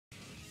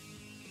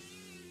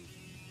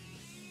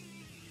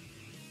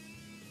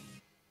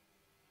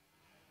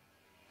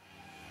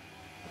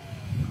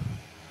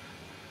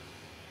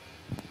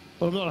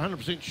Well, I'm not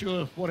 100%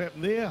 sure what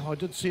happened there. I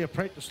did see a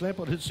practice lap.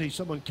 I did see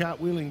someone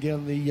cartwheeling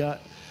down the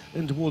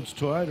in towards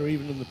Toyota,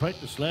 even in the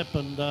practice lap,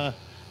 and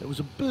it was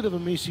a bit of a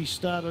messy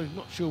start. I'm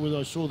not sure whether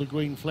I saw the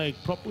green flag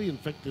properly. In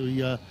fact,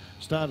 the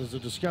starters are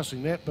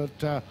discussing that,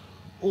 but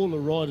all the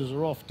riders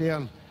are off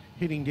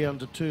heading down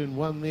to turn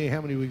 1 there. How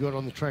many we got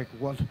on the track?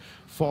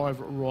 5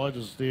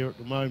 riders there at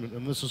the moment,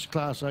 and this is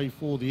Class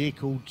A4, the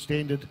air-cooled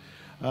standard.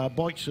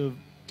 Bikes are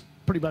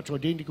pretty much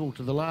identical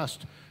to the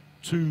last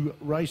 2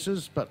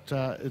 races, but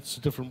it's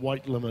a different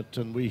weight limit,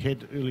 and we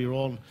had earlier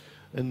on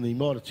in the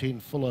Mitre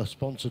 10 Fuller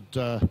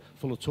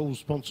Tools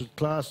sponsored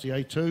class, the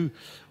A2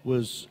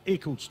 was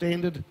air-cooled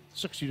standard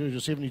 62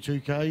 to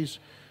 72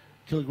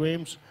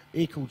 kilograms,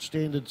 air-cooled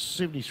standard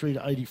 73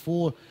 to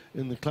 84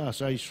 in the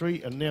Class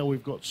A3, and now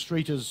we've got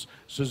Streeters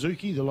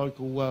Suzuki, the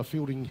local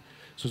Fielding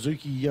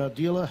Suzuki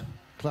dealer,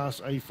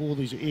 Class A4.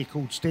 These are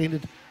air-cooled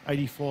standard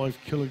 85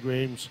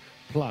 kilograms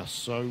plus.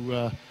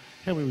 So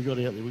how many we got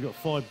out there? We've got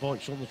 5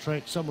 bikes on the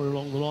track. Somewhere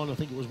along the line, I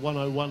think it was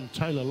 101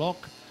 Taylor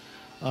Lock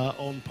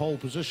on pole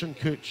position.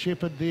 Kurt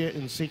Shepherd there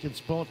in second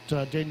spot.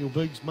 Daniel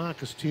Biggs,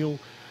 Marcus Teal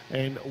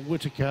and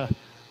Whitaker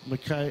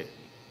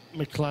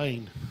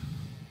McLean.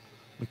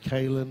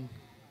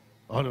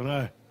 I don't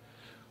know.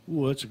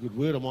 Oh, that's a good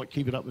word. I might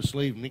keep it up my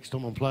sleeve next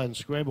time I'm playing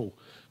Scrabble,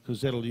 because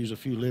that'll use a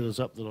few letters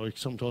up that I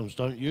sometimes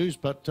don't use.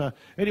 But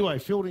anyway,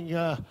 Fielding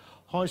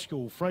High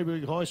School,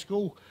 Freiburg High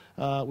School.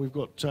 We've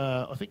got,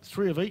 I think,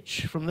 3 of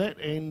each from that,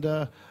 and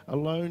a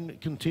lone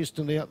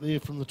contestant out there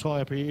from the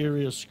Taiape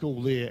area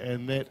school there,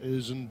 and that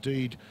is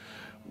indeed,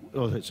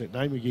 oh, that's that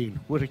name again,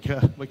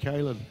 Whitaker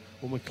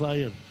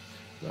McLean.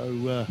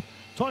 So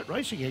tight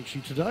racing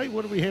actually today.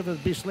 What do we have? The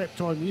best lap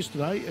time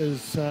yesterday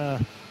is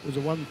was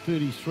a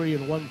 1:33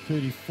 and a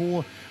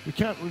 1:34. We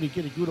can't really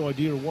get a good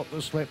idea of what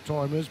this lap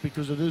time is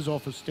because it is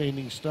off a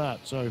standing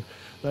start, so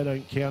they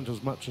don't count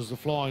as much as the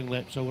flying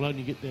lap, so we'll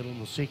only get that on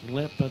the second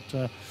lap.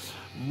 But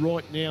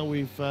right now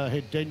we've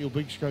had Daniel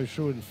Biggs go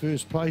through in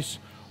first place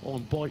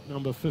on bike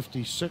number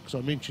 56.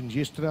 I mentioned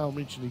yesterday, I'll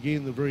mention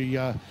again the very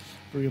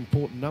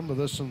important number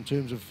this in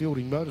terms of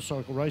fielding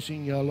motorcycle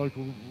racing.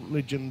 Local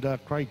legend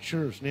Craig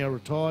Sheriff's now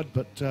retired,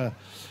 but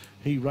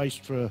he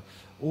raced for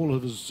all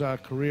of his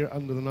career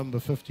under the number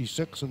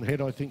 56 and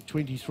had, I think,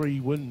 23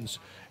 wins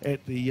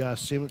at the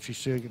cemetery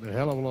circuit. A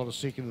hell of a lot of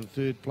second and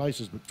third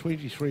places, but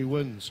 23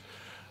 wins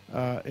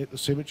at the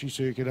cemetery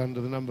circuit under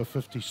the number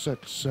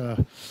 56.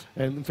 And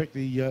in fact,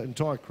 the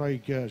entire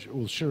Craig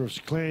or Sheriff's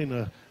clan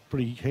are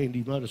pretty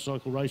handy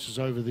motorcycle races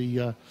over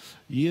the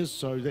years,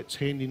 so that's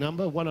handy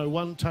number.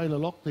 101 Taylor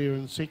Lock there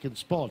in second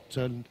spot,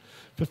 and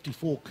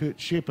 54 Kurt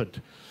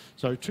Shepherd.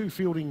 So 2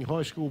 Fielding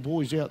High School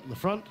boys out in the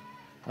front,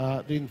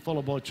 then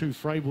followed by 2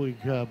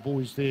 Freiburg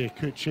boys there,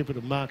 Kurt Shepherd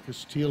and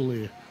Marcus Teal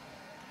there.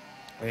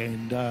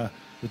 And the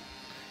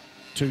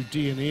 2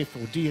 DNF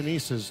or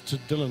DNSs to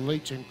Dylan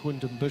Leach and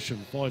Quinton Bishop,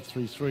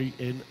 533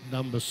 and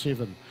number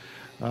 7.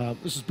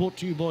 This is brought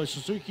to you by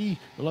Suzuki,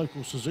 the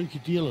local Suzuki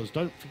dealers.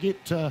 Don't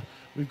forget,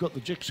 we've got the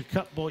Gixxer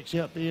Cup bikes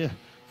out there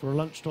for a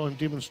lunchtime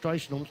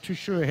demonstration. I'm not too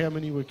sure how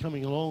many were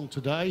coming along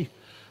today.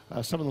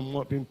 Some of them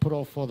might have been put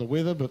off by the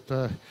weather,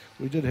 but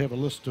we did have a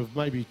list of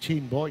maybe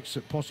 10 bikes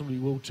that possibly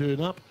will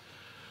turn up.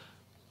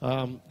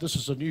 This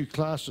is a new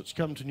class that's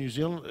come to New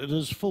Zealand. It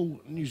is full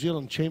New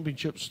Zealand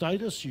Championship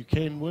status. You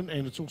can win,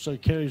 and it also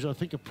carries, I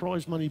think, a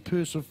prize money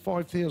purse of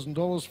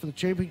 $5,000 for the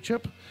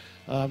championship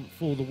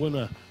for the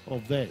winner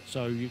of that.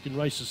 So you can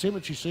race the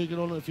cemetery circuit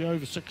on it if you're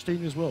over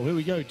 16 as well. Here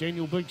we go.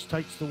 Daniel Biggs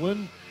takes the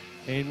win,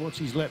 and what's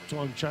his lap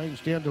time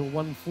changed down to a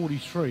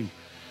 1:43.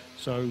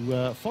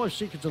 So 5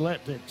 seconds a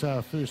lap.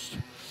 That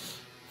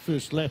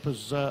first lap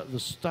is the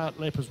start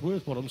lap is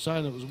worth. What I'm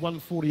saying, it was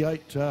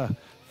 1:48.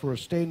 For a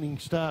standing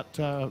start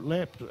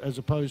lap as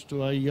opposed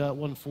to a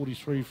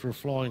 1:43 for a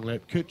flying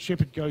lap. Kurt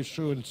Shepherd goes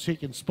through in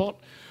second spot.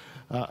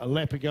 A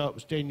lap ago it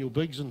was Daniel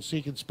Biggs in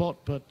second spot,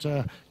 but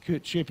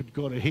Kurt Shepherd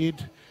got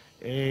ahead,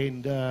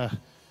 and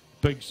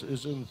Biggs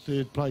is in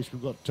third place.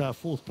 We've got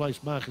fourth place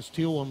Marcus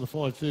Teal on the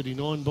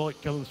 539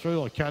 bike coming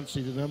through. I can't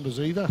see the numbers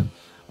either.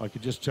 I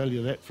could just tell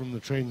you that from the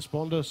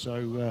transponder. So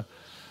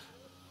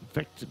in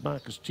fact,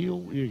 Marcus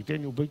Teal, yeah,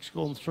 Daniel Biggs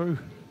gone through.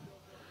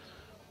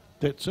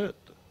 That's it.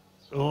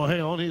 Oh,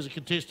 hang on, here's a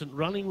contestant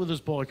running with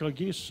his bike, I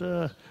guess.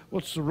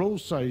 What's the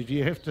rules say? Do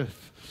you have to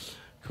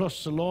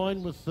cross the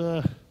line with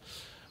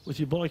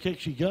your bike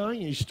actually going?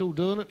 He's still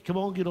doing it. Come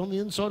on, get on the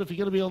inside. If you're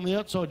going to be on the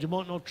outside, you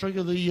might not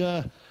trigger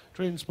the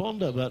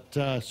transponder,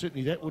 but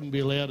certainly that wouldn't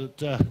be allowed at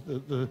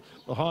the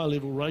higher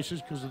level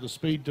races because of the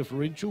speed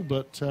differential.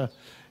 But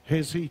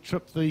has he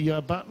tripped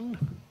the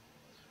button?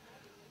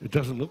 It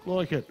doesn't look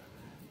like it.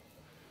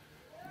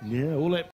 Yeah, all that